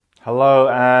Hello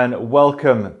and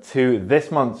welcome to this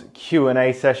month's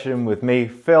Q&A session with me,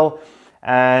 Phil.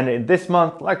 And this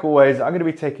month, like always, I'm going to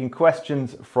be taking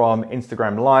questions from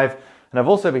Instagram Live. And I've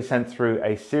also been sent through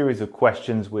a series of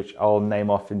questions, which I'll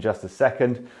name off in just a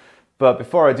second. But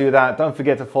before I do that, don't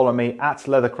forget to follow me at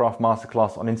Leathercraft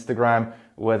Masterclass on Instagram,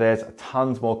 where there's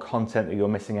tons more content that you're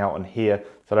missing out on here.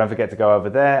 So don't forget to go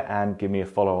over there and give me a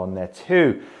follow on there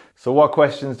too. So what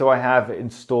questions do I have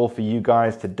in store for you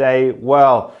guys today?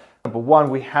 Well, number one,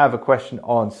 we have a question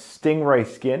on Stingray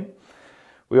skin.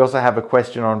 We also have a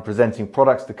question on presenting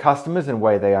products to customers in a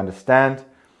way they understand,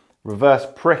 reverse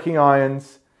pricking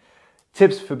irons,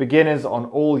 tips for beginners on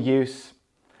all use,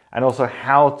 and also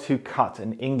how to cut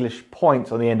an English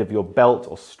point on the end of your belt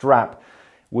or strap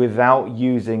without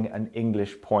using an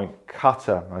English point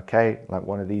cutter, okay? Like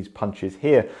one of these punches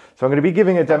here. So I'm going to be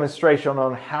giving a demonstration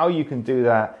on how you can do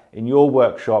that in your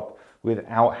workshop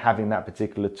without having that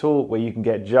particular tool, where you can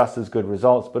get just as good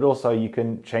results, but also you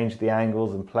can change the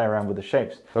angles and play around with the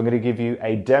shapes. So I'm going to give you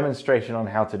a demonstration on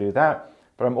how to do that,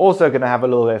 but I'm also going to have a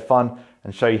little bit of fun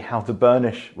and show you how to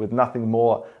burnish with nothing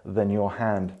more than your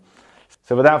hand.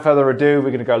 So without further ado,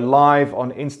 we're going to go live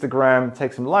on Instagram,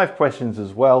 take some live questions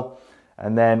as well,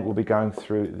 and then we'll be going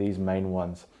through these main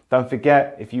ones. Don't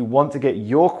forget, if you want to get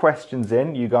your questions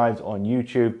in, you guys on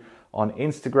YouTube, on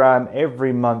Instagram,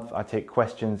 every month I take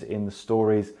questions in the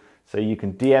stories, so you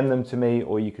can DM them to me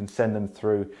or you can send them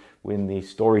through with the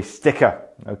story sticker.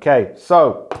 Okay,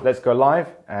 so let's go live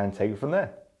and take it from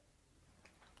there.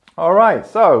 All right,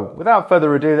 so without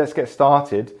further ado, let's get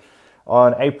started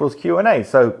on April's Q&A.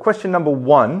 So question number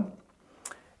one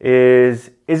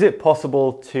is it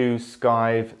possible to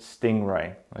skive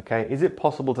Stingray? Okay, is it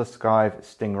possible to skive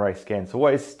Stingray skin? So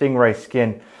what is Stingray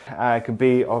skin? It could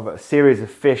be of a series of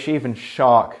fish, even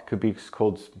shark could be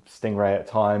called Stingray at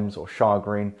times, or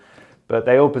Shagreen, but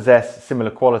they all possess similar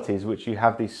qualities, which you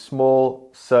have these small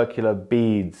circular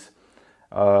beads,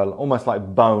 almost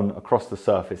like bone across the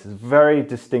surface. It's very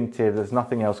distinctive. There's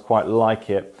nothing else quite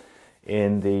like it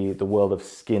in the world of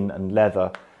skin and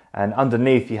leather. And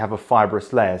underneath you have a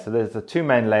fibrous layer. So there's the two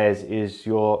main layers, is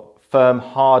your firm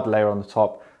hard layer on the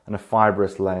top and a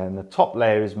fibrous layer. And the top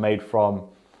layer is made from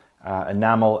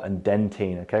enamel and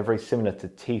dentine, okay, very similar to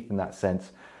teeth in that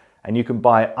sense. And you can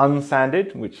buy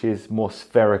unsanded, which is more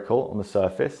spherical on the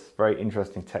surface, very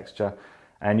interesting texture.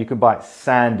 And you can buy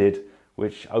sanded,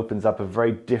 which opens up a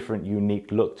very different, unique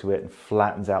look to it and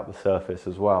flattens out the surface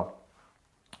as well.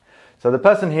 So the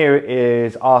person here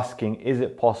is asking, is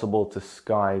it possible to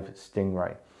skive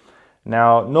Stingray?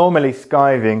 Now, normally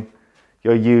skiving,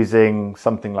 you're using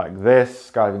something like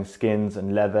this, skiving skins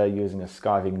and leather using a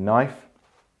skiving knife.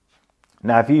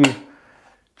 Now, if you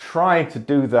tried to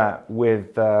do that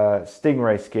with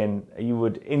Stingray skin, you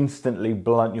would instantly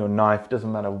blunt your knife.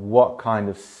 Doesn't matter what kind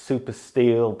of super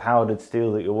steel, powdered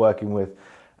steel that you're working with,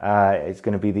 it's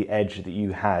going to be the edge that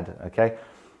you had, okay?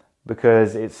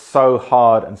 Because it's so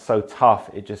hard and so tough,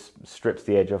 it just strips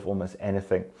the edge off almost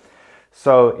anything.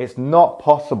 So it's not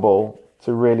possible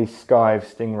to really skive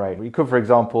Stingray. You could, for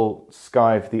example,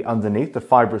 skive the underneath, the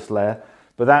fibrous layer,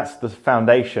 but that's the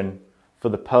foundation for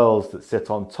the pearls that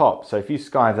sit on top. So if you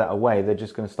skive that away, they're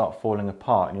just going to start falling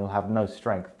apart and you'll have no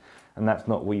strength, and that's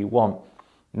not what you want.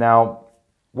 Now,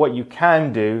 what you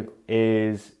can do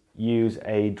is use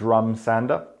a drum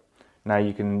sander. Now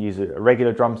you can use a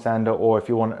regular drum sander, or if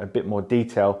you want a bit more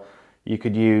detail, you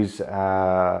could use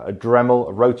a Dremel,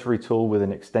 a rotary tool with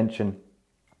an extension,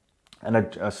 and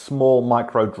a small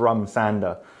micro drum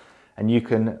sander. And you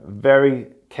can very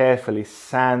carefully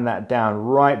sand that down,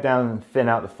 right down, and thin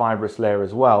out the fibrous layer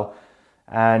as well.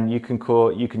 And you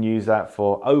can use that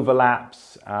for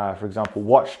overlaps, for example,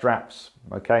 watch straps,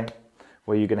 okay?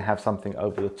 Where you're going to have something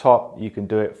over the top. You can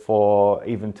do it for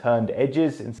even turned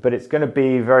edges, but it's going to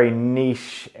be very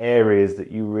niche areas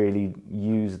that you really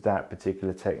use that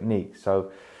particular technique.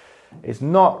 So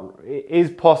it is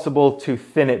possible to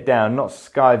thin it down, not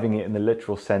skiving it in the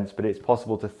literal sense, but it's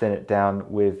possible to thin it down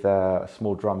with a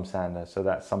small drum sander. So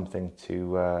that's something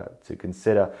to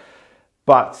consider.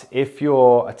 But if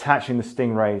you're attaching the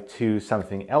Stingray to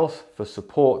something else for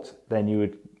support, then you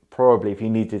would probably, if you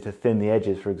needed to thin the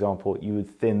edges, for example, you would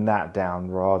thin that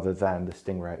down rather than the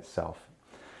Stingray itself.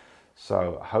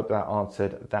 So I hope that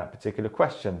answered that particular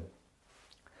question.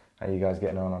 How are you guys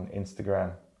getting on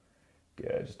Instagram?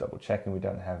 Good, just double checking we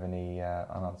don't have any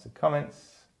unanswered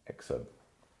comments. Excellent.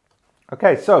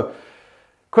 Okay, so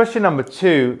question number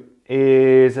two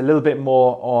is a little bit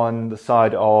more on the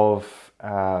side of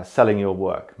selling your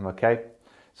work, okay?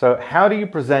 So how do you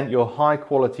present your high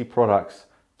quality products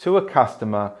to a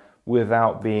customer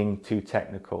without being too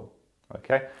technical?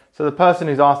 Okay, so the person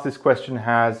who's asked this question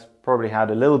has probably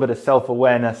had a little bit of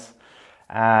self-awareness,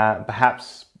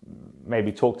 perhaps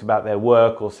maybe talked about their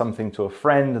work or something to a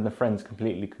friend and the friend's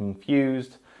completely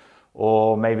confused,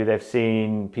 or maybe they've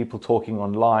seen people talking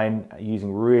online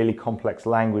using really complex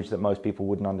language that most people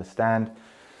wouldn't understand.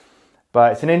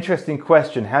 But it's an interesting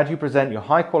question. How do you present your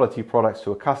high quality products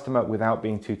to a customer without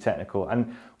being too technical?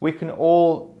 And we can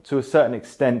all, to a certain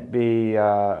extent, be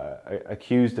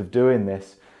accused of doing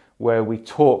this, where we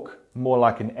talk more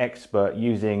like an expert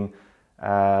using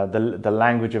the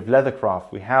language of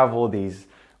leathercraft. We have all these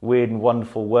weird and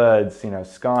wonderful words, you know,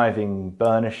 skiving,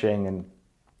 burnishing, and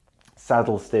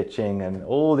saddle stitching, and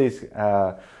all these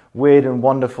weird and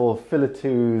wonderful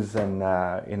filetous, and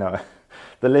you know,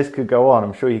 the list could go on.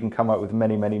 I'm sure you can come up with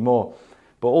many, many more.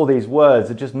 But all these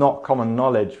words are just not common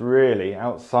knowledge really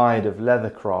outside of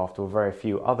leathercraft or very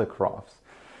few other crafts.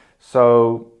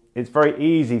 So it's very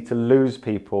easy to lose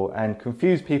people, and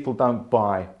confused people don't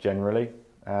buy generally.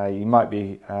 You might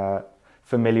be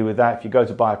familiar with that. If you go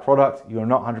to buy a product, you're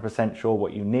not 100% sure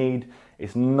what you need.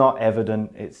 It's not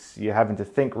evident. You're having to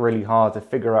think really hard to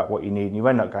figure out what you need, and you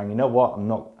end up going, you know what,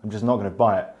 I'm just not going to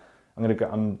buy it. I'm going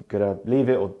to leave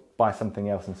it or buy something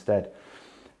else instead.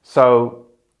 So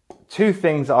 2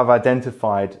 things I've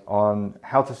identified on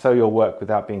how to sell your work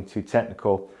without being too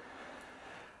technical.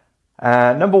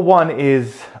 Number 1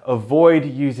 is avoid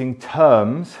using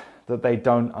terms that they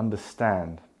don't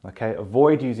understand. Okay,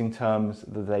 avoid using terms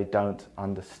that they don't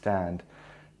understand.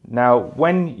 Now,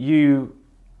 when you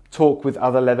talk with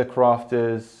other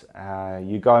leathercrafters,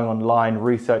 you're going online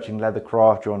researching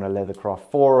leathercraft, you're on a leathercraft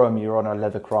forum, you're on a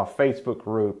leathercraft Facebook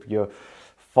group, you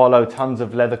follow tons of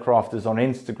leathercrafters on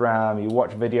Instagram, you watch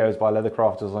videos by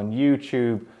leathercrafters on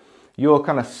YouTube, your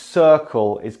kind of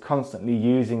circle is constantly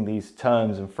using these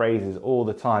terms and phrases all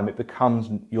the time. It becomes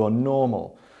your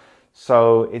normal.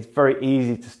 So it's very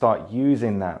easy to start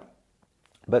using that.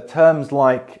 But terms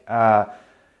like,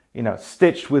 you know,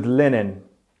 stitched with linen,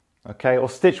 okay, or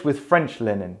stitched with French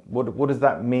linen, what does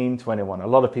that mean to anyone? A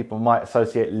lot of people might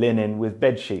associate linen with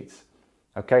bed sheets.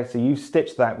 Okay, so you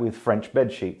stitch that with French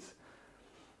bed sheets.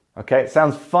 Okay, it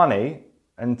sounds funny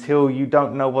until you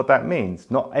don't know what that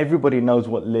means. Not everybody knows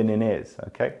what linen is,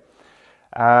 okay?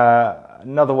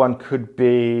 Another one could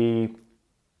be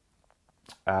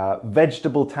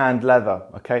vegetable tanned leather,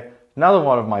 okay? Another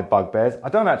one of my bugbears. I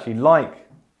don't actually like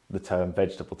the term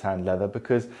vegetable tanned leather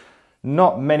because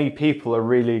not many people are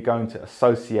really going to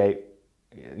associate,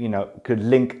 you know, could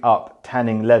link up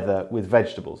tanning leather with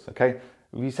vegetables, okay?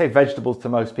 If you say vegetables to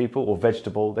most people, or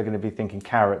vegetable, they're going to be thinking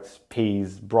carrots,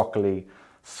 peas, broccoli,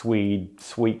 swede,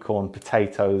 sweet corn,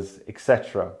 potatoes,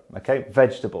 etc. Okay,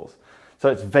 vegetables. So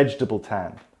it's vegetable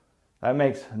tan. That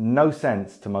makes no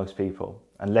sense to most people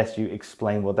unless you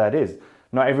explain what that is.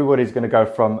 Not everybody's going to go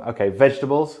from, okay,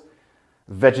 vegetables,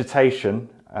 vegetation,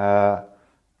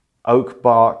 oak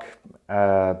bark,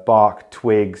 bark,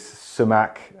 twigs,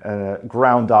 sumac,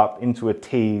 ground up into a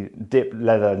tea, dipped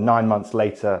leather 9 months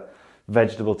later,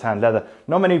 vegetable tanned leather.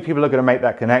 Not many people are going to make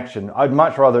that connection. I'd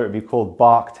much rather it be called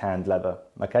bark tanned leather,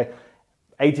 okay?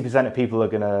 80% of people are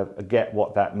going to get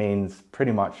what that means.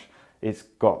 Pretty much it's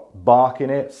got bark in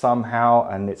it somehow,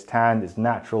 and it's tanned, it's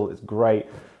natural, it's great,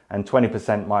 and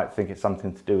 20% might think it's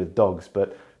something to do with dogs.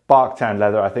 But bark tanned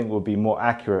leather I think would be more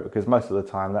accurate because most of the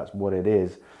time that's what it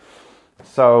is.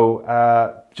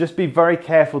 So just be very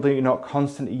careful that you're not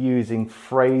constantly using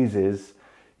phrases.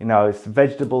 You know, it's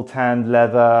vegetable tanned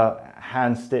leather,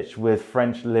 hand stitched with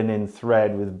French linen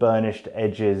thread with burnished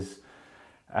edges,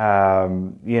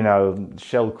 you know,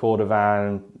 shell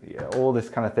cordovan, all this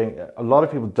kind of thing. A lot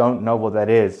of people don't know what that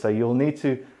is. So you'll need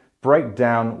to break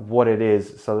down what it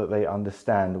is so that they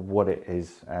understand what it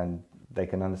is and they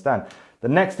can understand. The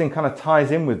next thing kind of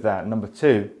ties in with that, number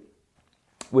 2,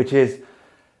 which is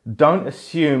don't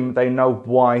assume they know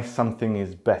why something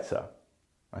is better.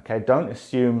 Okay, don't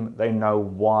assume they know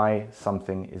why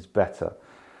something is better.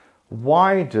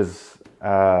 Why does,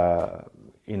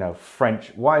 you know,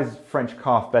 why is French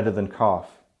calf better than calf?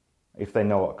 If they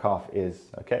know what calf is,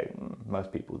 okay?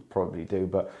 Most people probably do,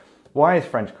 but why is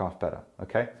French calf better,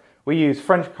 okay? We use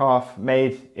French calf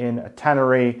made in a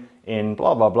tannery in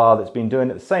blah, blah, blah, that's been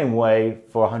doing it the same way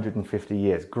for 150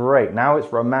 years. Great, now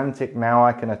it's romantic, now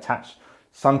I can attach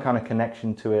some kind of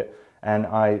connection to it, and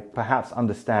I perhaps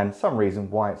understand some reason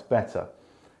why it's better.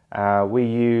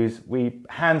 We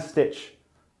hand stitch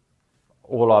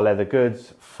all our leather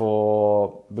goods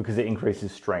because it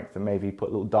increases strength, and maybe put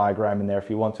a little diagram in there if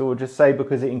you want to, or just say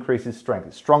because it increases strength.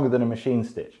 It's stronger than a machine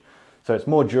stitch, so it's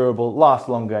more durable, lasts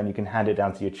longer, and you can hand it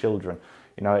down to your children.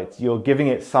 You know, you're giving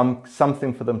it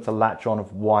something for them to latch on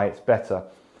of why it's better.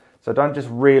 So don't just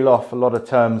reel off a lot of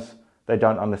terms they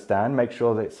don't understand. Make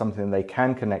sure that it's something they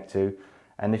can connect to.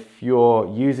 And if you're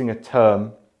using a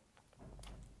term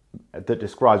that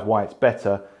describes why it's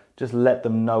better, just let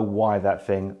them know why that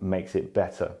thing makes it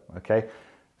better, okay?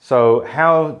 So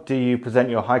how do you present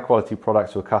your high quality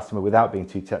products to a customer without being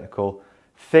too technical?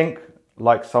 Think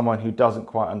like someone who doesn't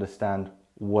quite understand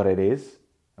what it is,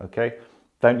 okay?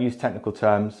 Don't use technical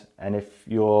terms. And if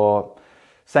you're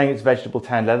saying it's vegetable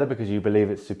tanned leather because you believe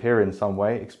it's superior in some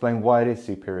way, explain why it is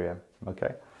superior,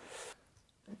 okay?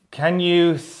 Can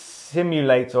you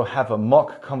simulate or have a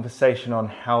mock conversation on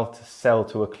how to sell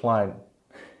to a client?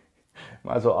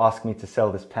 Might as well ask me to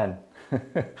sell this pen.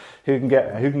 Who can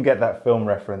get that film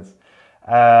reference?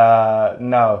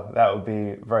 No, that would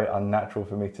be very unnatural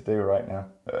for me to do right now.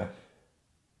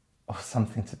 Or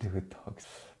something to do with dogs.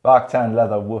 Bark tan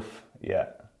leather, woof, yeah.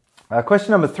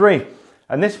 Question number 3,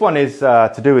 and this one is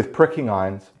to do with pricking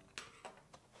irons.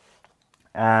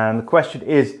 And the question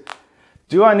is,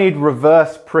 do I need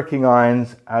reverse pricking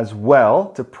irons as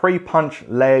well to pre-punch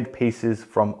layered pieces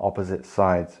from opposite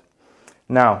sides?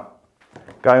 Now,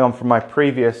 going on from my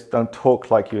previous, don't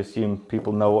talk like you assume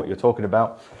people know what you're talking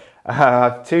about.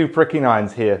 2 pricking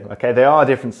irons here, okay? They are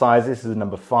different sizes. This is a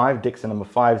number 5, Dixon number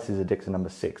 5, this is a Dixon number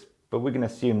 6, but we're gonna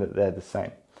assume that they're the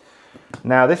same.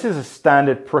 Now, this is a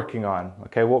standard pricking iron,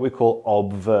 okay? What we call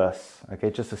obverse, okay?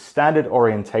 Just a standard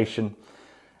orientation.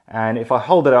 And if I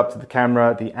hold it up to the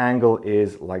camera, the angle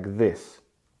is like this,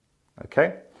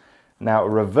 okay? Now, a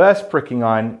reverse pricking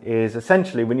iron is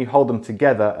essentially, when you hold them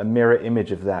together, a mirror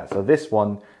image of that. So this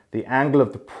one, the angle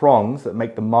of the prongs that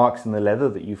make the marks in the leather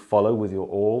that you follow with your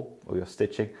awl or your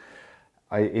stitching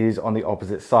is on the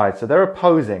opposite side. So they're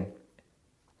opposing.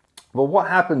 But what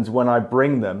happens when I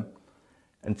bring them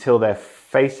until they're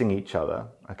facing each other,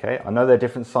 okay? I know they're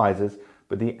different sizes,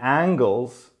 but the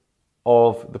angles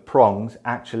of the prongs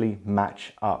actually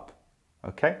match up,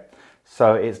 okay?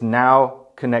 So it's now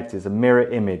connected, it's a mirror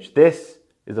image. This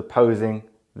is opposing,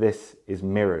 this is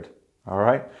mirrored, all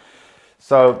right?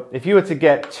 So if you were to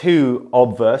get 2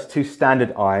 obverse, 2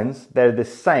 standard irons, they're the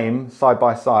same side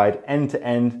by side, end to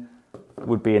end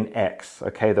would be an X,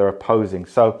 okay? They're opposing.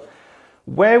 So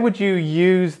where would you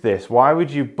use this? Why would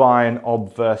you buy an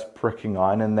obverse pricking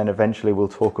iron? And then eventually we'll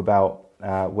talk about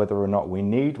whether or not we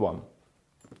need one.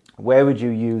 Where would you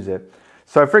use it?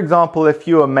 So for example, if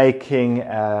you are making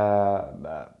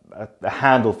a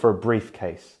handle for a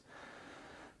briefcase,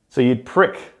 so you'd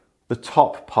prick the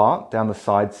top part down the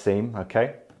side seam,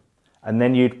 okay? And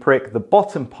then you'd prick the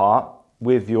bottom part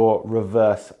with your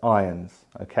reverse irons,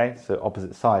 okay? So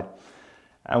opposite side.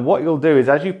 And what you'll do is,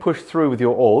 as you push through with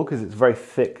your awl, because it's very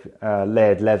thick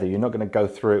layered leather, you're not going to go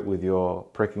through it with your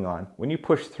pricking iron. When you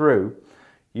push through,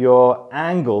 your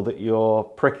angle that your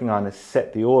pricking iron has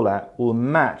set the awl at will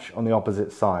match on the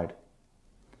opposite side.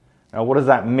 Now, what does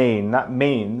that mean? That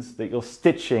means that your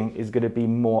stitching is going to be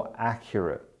more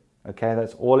accurate. Okay,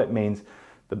 that's all it means.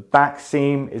 The back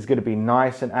seam is going to be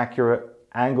nice and accurate.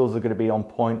 Angles are going to be on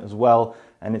point as well,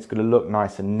 and it's going to look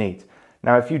nice and neat.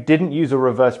 Now, if you didn't use a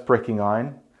reverse pricking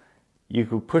iron, you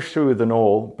could push through with an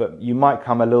awl, but you might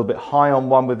come a little bit high on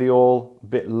one with the awl, a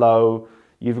bit low.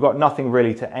 You've got nothing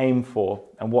really to aim for,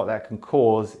 and what that can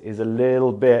cause is a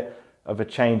little bit of a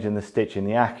change in the stitching.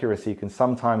 The accuracy can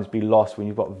sometimes be lost when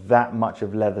you've got that much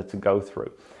of leather to go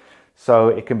through. So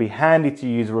it can be handy to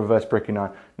use a reverse pricking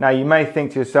iron. Now, you may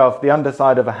think to yourself, the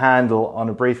underside of a handle on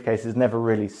a briefcase is never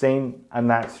really seen, and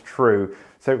that's true.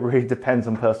 So it really depends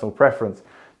on personal preference.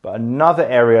 But another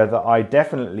area that I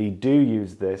definitely do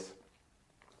use this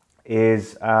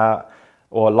is,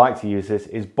 or like to use this,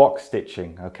 is box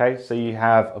stitching, okay? So you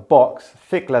have a box,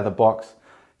 thick leather box,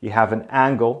 you have an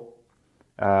angle,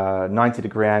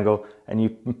 90-degree angle, and you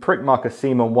prick mark a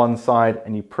seam on one side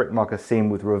and you prick mark a seam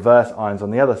with reverse irons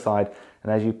on the other side,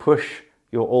 and as you push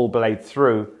your awl blade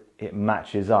through, it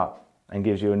matches up and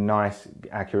gives you a nice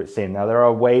accurate seam. Now, there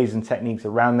are ways and techniques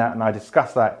around that, and I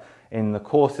discuss that in the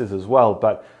courses as well,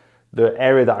 but the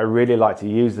area that I really like to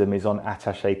use them is on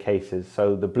attaché cases.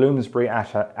 So the Bloomsbury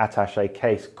attaché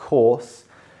case course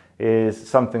is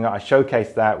something that I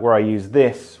showcase that, where I use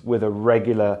this with a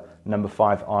regular number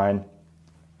 5 iron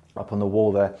up on the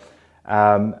wall there.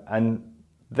 And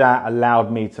that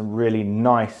allowed me some really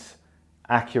nice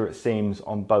accurate seams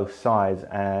on both sides,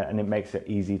 and it makes it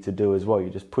easy to do as well. You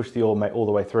just push the awl all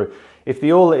the way through. If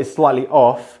the awl is slightly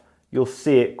off, you'll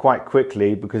see it quite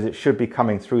quickly because it should be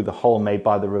coming through the hole made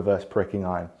by the reverse pricking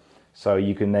iron. So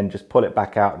you can then just pull it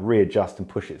back out, readjust and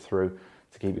push it through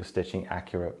to keep your stitching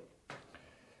accurate.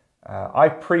 I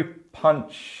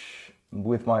pre-punch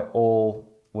with my awl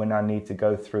when I need to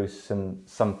go through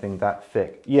something that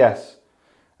thick. Yes,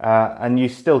 And you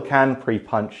still can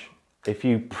pre-punch. If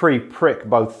you pre-prick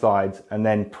both sides and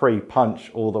then pre-punch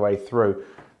all the way through,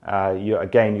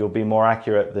 you'll be more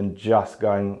accurate than just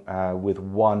going with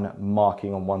one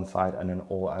marking on one side and an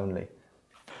awl only.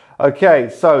 Okay,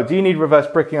 so do you need reverse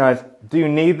pricking irons? Do you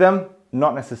need them?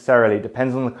 Not necessarily. It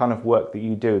depends on the kind of work that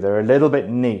you do. They're a little bit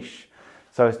niche,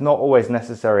 so it's not always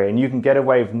necessary, and you can get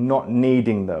away with not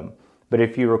needing them. But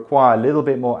if you require a little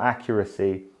bit more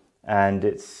accuracy, and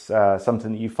it's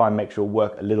something that you find makes your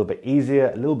work a little bit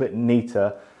easier, a little bit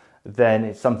neater, then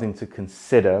it's something to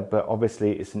consider. But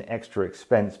obviously it's an extra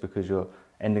expense because you're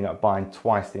ending up buying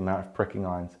twice the amount of pricking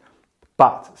irons.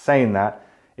 But saying that,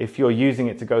 if you're using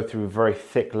it to go through very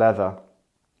thick leather,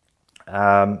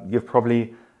 you're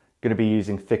probably going to be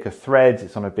using thicker threads,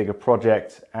 it's on a bigger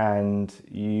project, and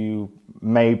you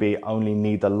maybe only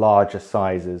need the larger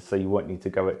sizes, so you won't need to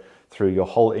go through your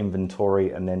whole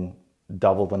inventory and then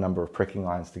double the number of pricking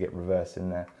irons to get reverse in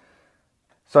there.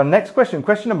 So next question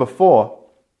number 4.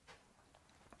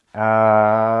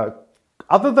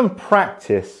 Other than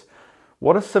practice,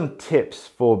 what are some tips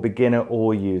for beginner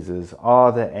awl users?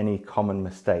 Are there any common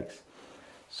mistakes?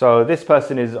 So this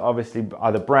person is obviously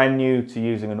either brand new to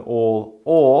using an awl,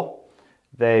 or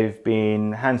they've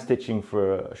been hand stitching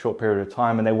for a short period of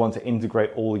time and they want to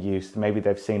integrate awl use. Maybe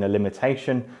they've seen a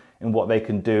limitation in what they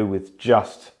can do with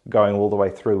just going all the way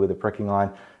through with a pricking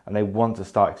iron, and they want to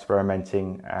start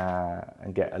experimenting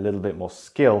and get a little bit more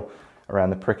skill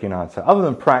around the pricking iron. So other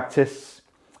than practice,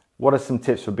 what are some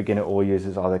tips for beginner awl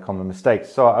users? Are there common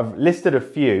mistakes? So I've listed a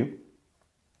few.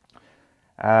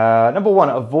 Number 1,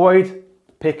 avoid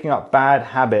picking up bad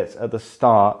habits at the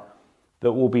start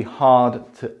that will be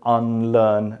hard to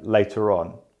unlearn later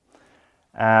on.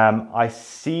 I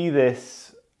see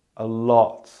this a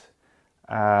lot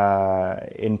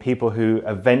in people who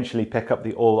eventually pick up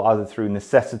the awl either through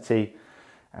necessity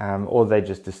or they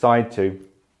just decide to.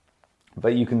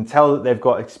 But you can tell that they've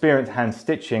got experience hand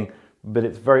stitching, but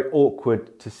it's very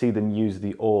awkward to see them use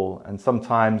the awl. And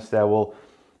sometimes they will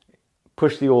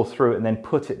push the awl through and then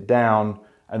put it down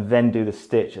and then do the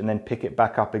stitch and then pick it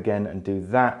back up again and do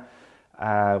that,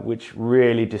 which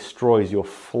really destroys your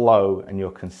flow and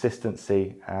your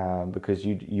consistency because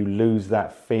you lose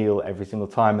that feel every single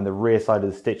time, and the rear side of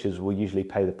the stitches will usually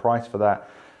pay the price for that.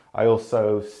 I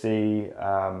also see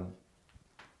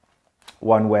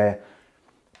one where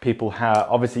people have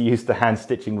obviously used to hand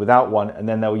stitching without one, and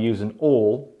then they'll use an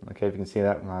awl. Okay, if you can see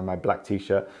that on my black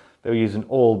t-shirt, they'll use an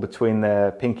awl between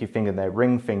their pinky finger and their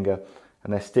ring finger,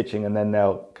 and they're stitching, and then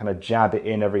they'll kind of jab it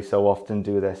in every so often,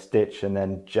 do their stitch and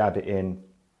then jab it in.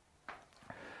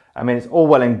 I mean, it's all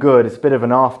well and good. It's a bit of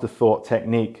an afterthought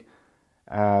technique,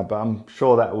 but I'm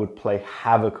sure that would play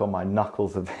havoc on my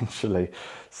knuckles eventually.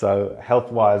 So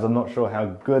health-wise, I'm not sure how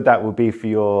good that would be for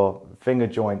your finger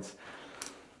joints,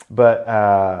 but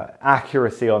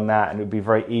accuracy on that, and it would be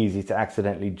very easy to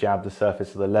accidentally jab the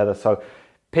surface of the leather. So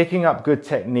picking up good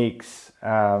techniques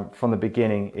from the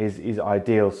beginning is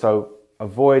ideal. So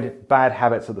avoid bad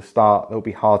habits at the start. They'll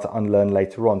be hard to unlearn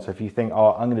later on. So if you think,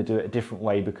 oh, I'm going to do it a different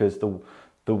way because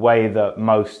the way that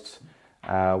most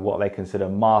what they consider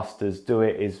masters do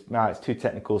it is, no, it's too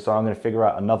technical, so I'm going to figure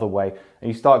out another way.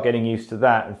 And you start getting used to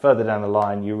that, and further down the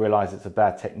line, you realize it's a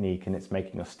bad technique and it's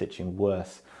making your stitching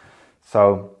worse.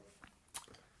 So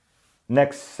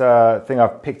next thing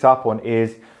I've picked up on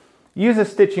is use a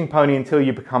stitching pony until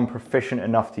you become proficient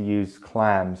enough to use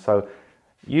clams. So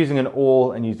using an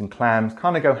awl and using clams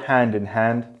kind of go hand in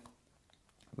hand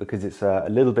because it's a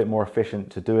little bit more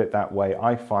efficient to do it that way,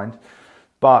 I find.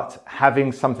 But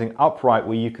having something upright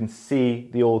where you can see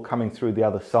the awl coming through the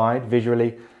other side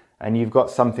visually, and you've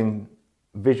got something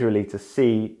visually to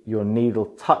see your needle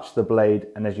touch the blade,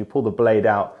 and as you pull the blade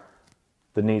out,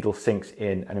 the needle sinks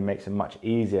in, and it makes it much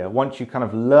easier. Once you kind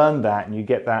of learn that and you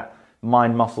get that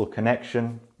mind-muscle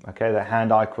connection, okay, that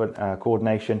hand-eye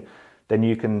coordination, then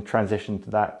you can transition to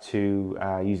that to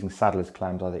using saddler's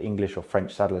clams, either English or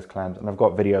French saddler's clams. And I've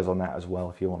got videos on that as well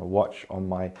if you want to watch on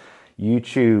my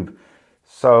YouTube.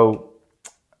 So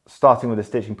starting with a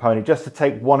stitching pony, just to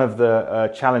take one of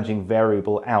the challenging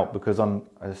variable out, because on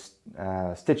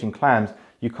stitching clams,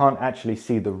 you can't actually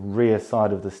see the rear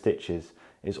side of the stitches.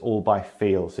 It's all by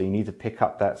feel. So you need to pick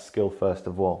up that skill first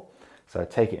of all. So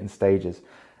take it in stages.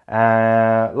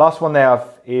 Last one there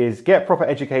is get proper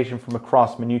education from a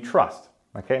craftsman you trust.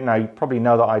 Okay, now you probably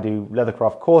know that I do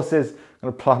leathercraft courses. I'm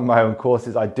going to plug my own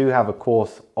courses. I do have a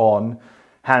course on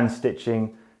hand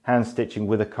stitching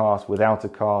with a cast, without a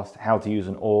cast, how to use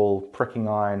an awl, pricking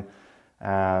iron,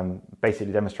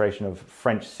 basically demonstration of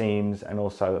French seams and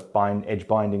also edge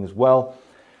binding as well.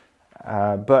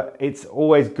 But it's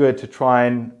always good to try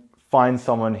and find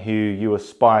someone who you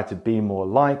aspire to be more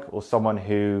like, or someone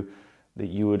that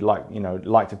you would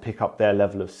like to pick up their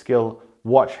level of skill.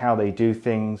 Watch how they do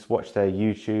things, watch their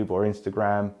YouTube or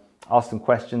Instagram, ask them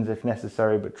questions if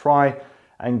necessary, but try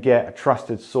and get a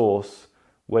trusted source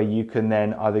where you can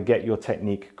then either get your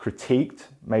technique critiqued,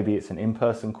 maybe it's an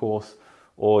in-person course,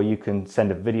 or you can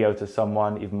send a video to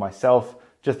someone, even myself,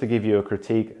 just to give you a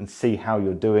critique and see how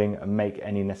you're doing and make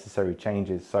any necessary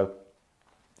changes. So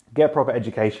get proper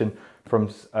education from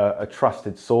a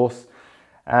trusted source.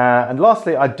 And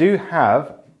lastly, I do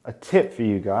have a tip for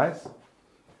you guys.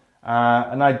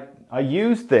 And I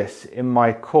used this in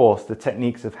my course, The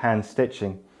Techniques of Hand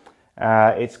Stitching.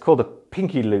 It's called a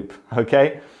pinky loop,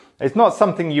 okay? It's not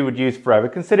something you would use forever.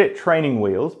 Consider it training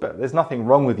wheels, but there's nothing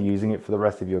wrong with using it for the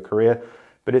rest of your career.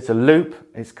 But it's a loop,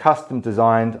 it's custom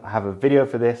designed. I have a video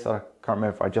for this. I can't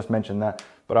remember if I just mentioned that,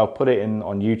 but I'll put it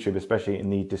on YouTube, especially in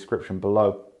the description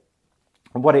below.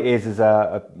 And what it is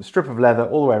a strip of leather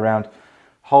all the way around,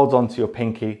 holds onto your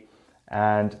pinky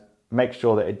and make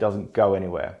sure that it doesn't go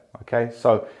anywhere, okay?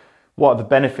 So what are the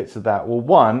benefits of that? Well,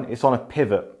 one, it's on a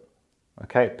pivot,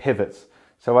 okay? It pivots.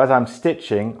 So as I'm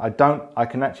stitching, I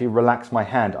can actually relax my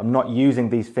hand. I'm not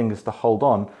using these fingers to hold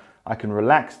on. I can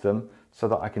relax them so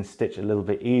that I can stitch a little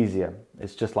bit easier.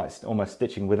 It's just like almost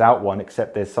stitching without one,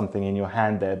 except there's something in your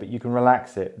hand there, but you can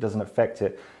relax it. It doesn't affect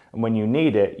it. And when you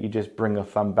need it, you just bring your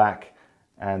thumb back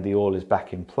and the awl is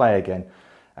back in play again.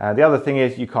 The other thing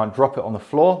is you can't drop it on the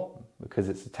floor because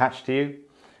it's attached to you.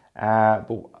 But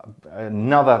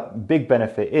another big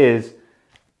benefit is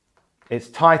it's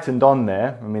tightened on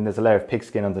there. I mean, there's a layer of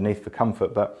pigskin underneath for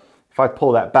comfort, but if I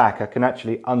pull that back, I can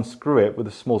actually unscrew it with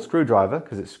a small screwdriver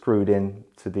because it's screwed in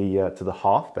to the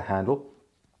haft, the handle,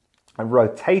 and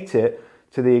rotate it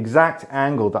to the exact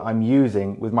angle that I'm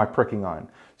using with my pricking iron.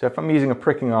 So if I'm using a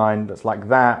pricking iron that's like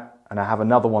that, and I have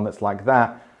another one that's like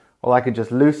that, well, I can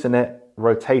just loosen it,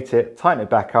 rotate it, tighten it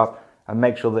back up, and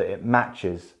make sure that it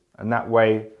matches. And that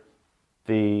way,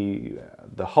 the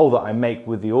hole that I make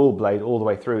with the awl blade all the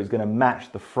way through is going to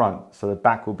match the front, so the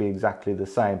back will be exactly the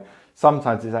same.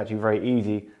 Sometimes it's actually very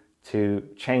easy to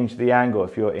change the angle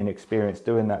if you're inexperienced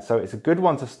doing that. So it's a good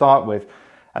one to start with,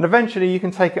 and eventually you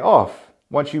can take it off.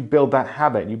 Once you build that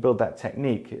habit, you build that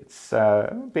technique, it's a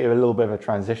little bit of a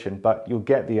transition, but you'll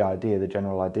get the idea, the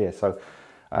general idea. So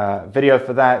video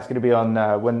for that, it's going to be on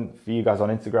for you guys on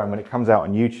Instagram when it comes out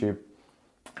on YouTube.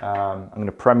 I'm going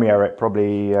to premiere it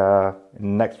probably in the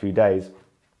next few days.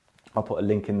 I'll put a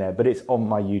link in there, but it's on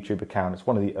my YouTube account. It's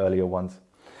one of the earlier ones.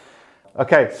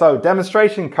 Okay, so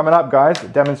demonstration coming up, guys.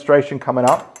 Demonstration coming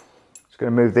up. Just going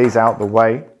to move these out the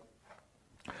way.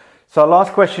 So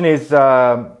last question is,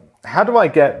 how do I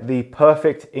get the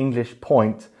perfect English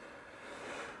point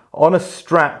on a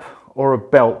strap or a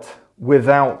belt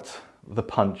without the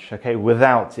punch? Okay,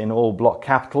 without in all block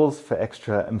capitals for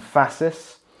extra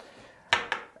emphasis.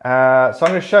 So I'm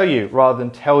going to show you rather than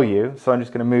tell you. So I'm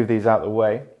just going to move these out the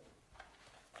way.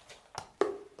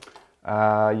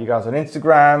 You guys on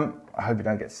Instagram, I hope you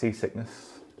don't get seasickness.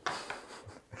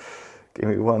 Give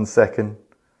me 1 second.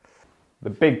 The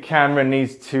big camera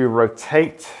needs to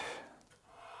rotate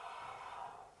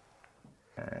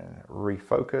and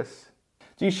refocus.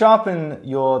 Do you sharpen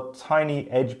your tiny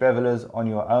edge bevelers on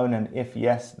your own, and if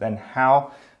yes, then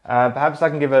how? Perhaps I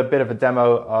can give a bit of a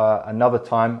demo another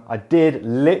time. I did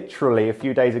literally a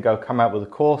few days ago come out with a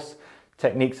course,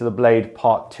 Techniques of the Blade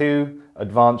Part 2,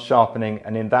 Advanced Sharpening,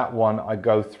 and in that one I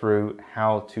go through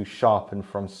how to sharpen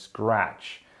from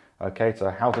scratch. Okay, so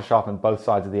how to sharpen both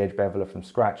sides of the edge beveler from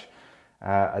scratch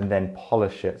and then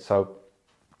polish it. So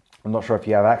I'm not sure if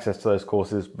you have access to those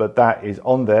courses, but that is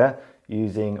on there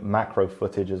using macro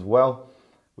footage as well,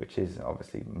 which is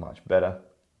obviously much better.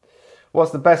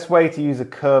 What's the best way to use a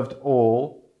curved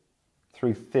awl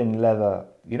through thin leather?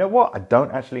 You know what? I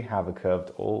don't actually have a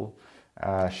curved awl,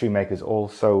 shoemaker's awl,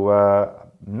 so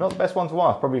not the best one to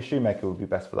ask. Probably a shoemaker would be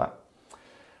best for that.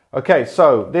 Okay,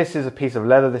 so this is a piece of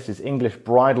leather. This is English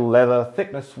bridle leather.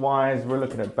 Thickness-wise, we're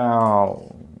looking at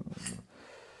about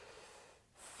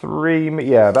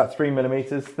about 3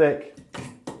 millimeters thick.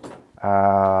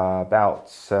 About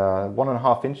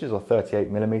 1.5 inches or 38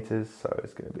 millimeters, so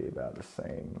it's going to be about the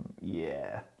same.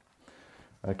 Yeah.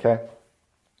 Okay.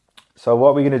 So what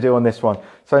are we going to do on this one?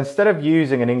 So instead of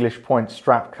using an English point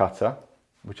strap cutter,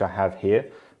 which I have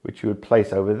here, which you would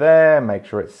place over there, make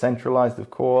sure it's centralized, of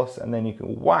course, and then you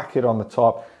can whack it on the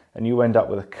top, and you end up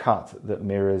with a cut that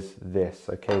mirrors this.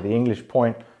 Okay. The English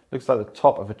point looks like the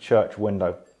top of a church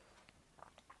window.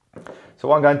 So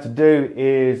what I'm going to do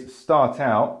is start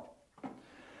out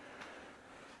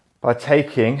by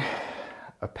taking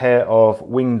a pair of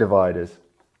wing dividers.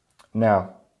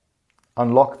 Now,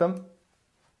 unlock them.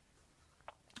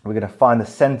 We're going to find the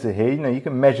center here. You know, you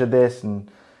can measure this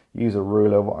and use a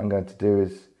ruler. What I'm going to do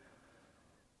is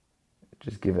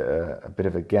just give it a bit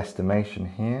of a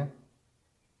guesstimation here.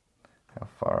 How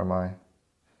far am I? A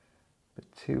bit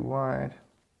too wide.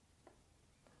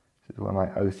 This is where my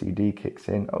OCD kicks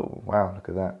in. Oh, wow, look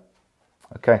at that.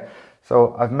 Okay,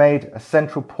 so I've made a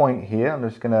central point here. I'm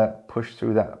just going to push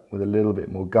through that with a little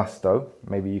bit more gusto.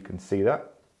 Maybe you can see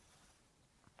that.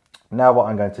 Now what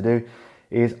I'm going to do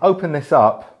is open this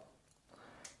up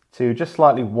to just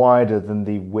slightly wider than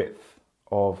the width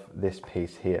of this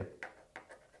piece here.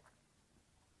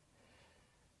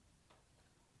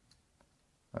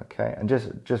 Okay, and just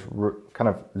kind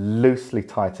of loosely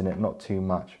tighten it, not too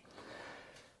much.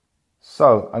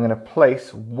 So I'm going to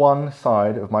place one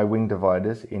side of my wing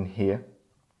dividers in here,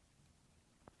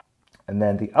 and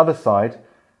then the other side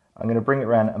I'm going to bring it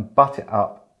around and butt it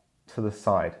up to the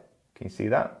side. Can you see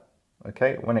that?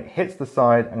 Okay, when it hits the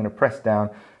side, I'm going to press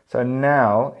down. So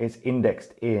now it's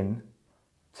indexed in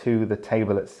to the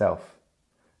table itself.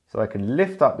 So I can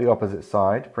lift up the opposite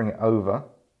side, bring it over,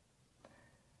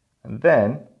 and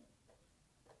then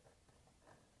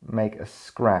make a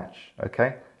scratch.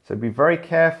 Okay, so be very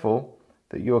careful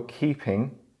that you're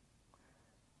keeping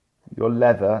your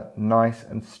leather nice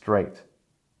and straight,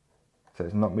 so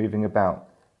it's not moving about.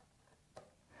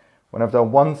 When I've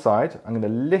done one side, I'm going to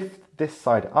lift this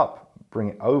side up, bring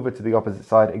it over to the opposite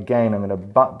side. Again, I'm going to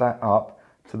butt that up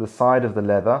to the side of the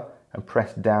leather and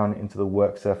press down into the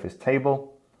work surface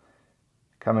table.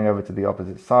 Coming over to the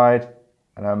opposite side,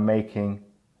 and I'm making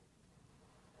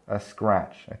a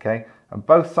scratch, okay? And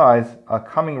both sides are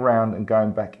coming round and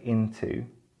going back into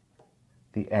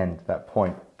the end, that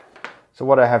point. So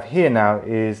what I have here now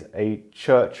is a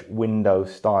church window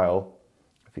style,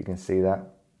 if you can see that.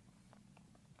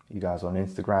 You guys on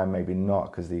Instagram, maybe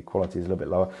not because the quality is a little bit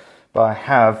lower, but I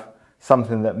have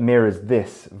something that mirrors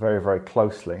this very, very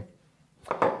closely.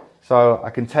 So I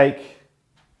can take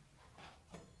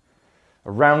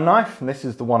a round knife, and this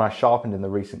is the one I sharpened in the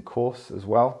recent course as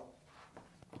well.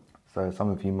 So some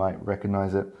of you might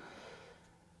recognize it.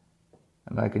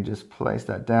 And I can just place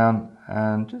that down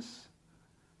and just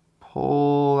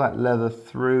pull that leather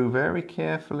through very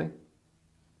carefully.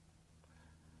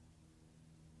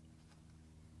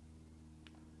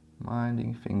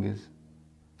 Minding fingers.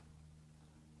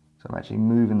 So I'm actually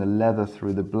moving the leather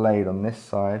through the blade on this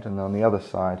side, and on the other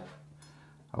side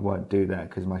I won't do that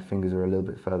because my fingers are a little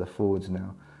bit further forwards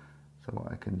now. So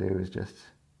what I can do is just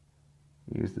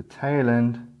use the tail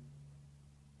end,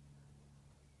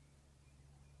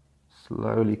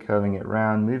 slowly curving it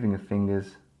round, moving the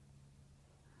fingers,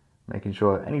 making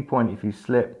sure at any point if you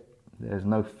slip, there's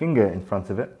no finger in front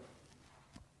of it.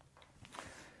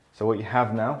 So what you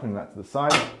have now, putting that to the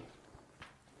side,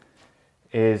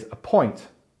 is a point.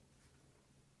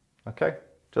 Okay,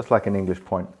 just like an English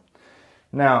point.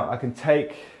 Now I can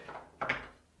take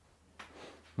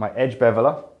my edge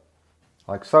beveler,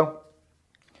 like so,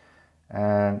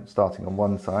 and starting on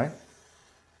one side,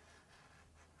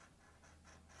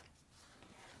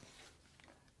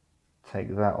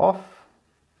 take that off,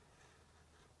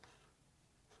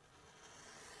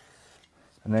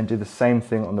 and then do the same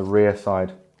thing on the rear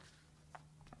side.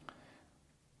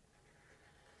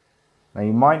 Now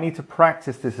you might need to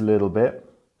practice this a little bit,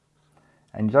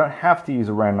 and you don't have to use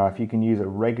a round knife. You can use a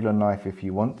regular knife if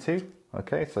you want to,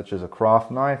 okay, such as a craft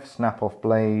knife, snap-off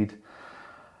blade,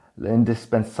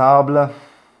 l'indispensable,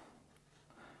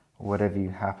 or whatever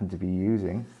you happen to be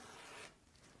using.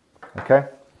 Okay,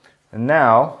 and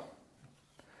now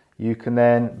you can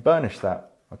then burnish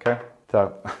that. Okay,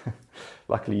 so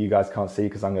luckily you guys can't see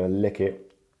because I'm going to lick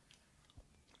it.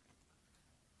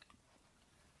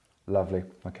 Lovely.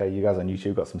 Okay, you guys on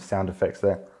YouTube got some sound effects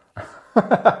there.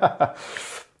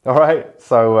 All right,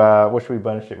 so what should we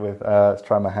burnish it with? Let's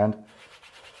try my hand.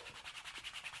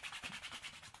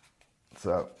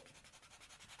 So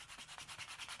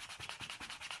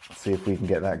let's see if we can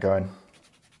get that going.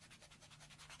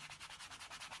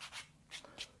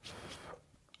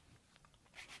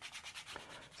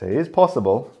 So it is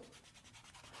possible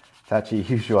to actually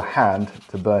use your hand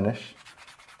to burnish.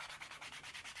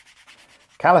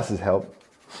 Calluses help.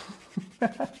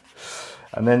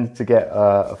 And then to get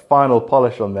a final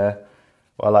polish on there,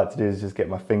 what I like to do is just get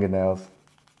my fingernails.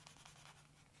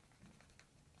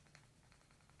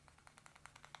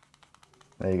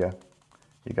 There you go.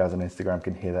 You guys on Instagram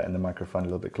can hear that in the microphone a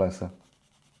little bit closer.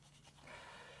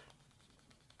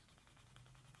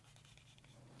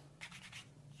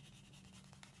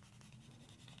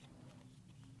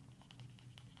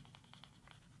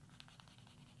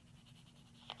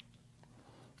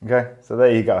 Okay, so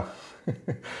there you go.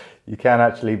 you can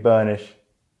actually burnish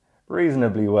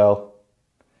reasonably well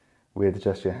with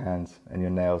just your hands and your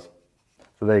nails.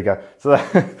 So there you go. So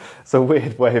that's a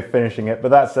weird way of finishing it, but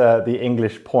that's the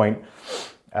English point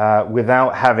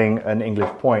without having an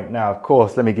English point. Now, of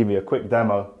course, let me give you a quick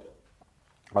demo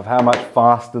of how much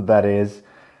faster that is.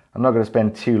 I'm not going to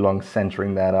spend too long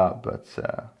centering that up, but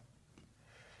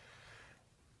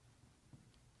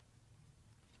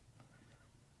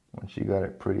once you got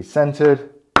it pretty centered,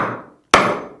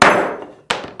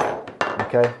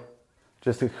 okay,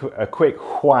 just a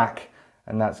quick whack,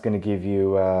 and that's going to give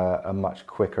you a much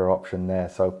quicker option there.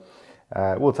 So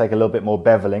it will take a little bit more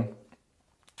beveling,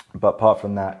 but apart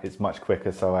from that, it's much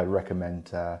quicker. So I recommend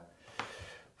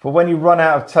for when you run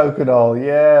out of Tokonol.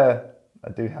 Yeah,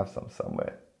 I do have some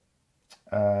somewhere.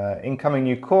 Incoming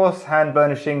new course, hand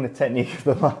burnishing, the technique of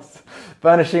the master.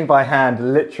 Burnishing by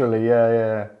hand, literally,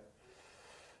 yeah.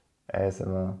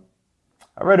 ASMR.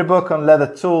 I read a book on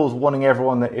leather tools warning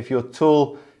everyone that if your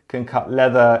tool can cut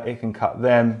leather, it can cut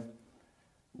them.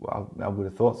 Well, I would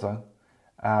have thought so.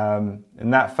 In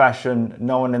that fashion,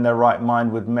 no one in their right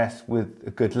mind would mess with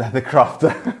a good leather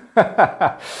crafter.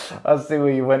 I see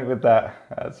where you went with that.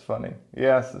 That's funny.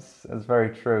 Yes, it's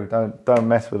very true. Don't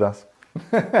mess with us.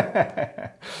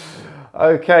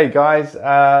 Okay, guys,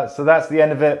 so that's the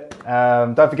end of it.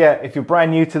 Don't forget, if you're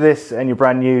brand new to this and you're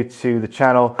brand new to the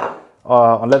channel,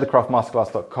 on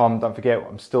leathercraftmasterclass.com, don't forget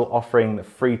I'm still offering the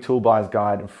free toolbars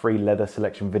guide and free leather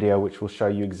selection video, which will show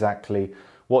you exactly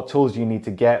what tools you need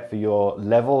to get for your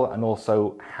level and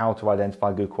also how to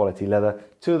identify good quality leather.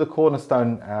 Two of the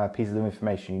cornerstone pieces of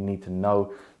information you need to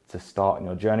know to start on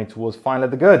your journey towards fine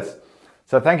leather goods.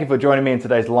 So thank you for joining me in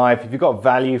today's live. If you got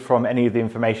value from any of the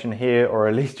information here, or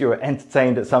at least you were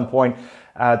entertained at some point,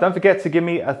 don't forget to give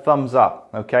me a thumbs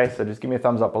up, okay? So just give me a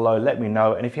thumbs up below, let me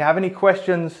know. And if you have any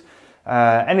questions,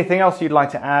 anything else you'd like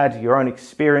to add, your own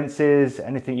experiences,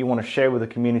 anything you want to share with the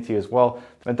community as well,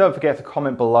 then don't forget to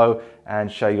comment below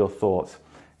and share your thoughts.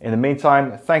 In the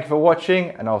meantime, thank you for watching,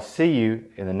 and I'll see you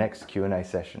in the next Q&A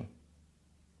session.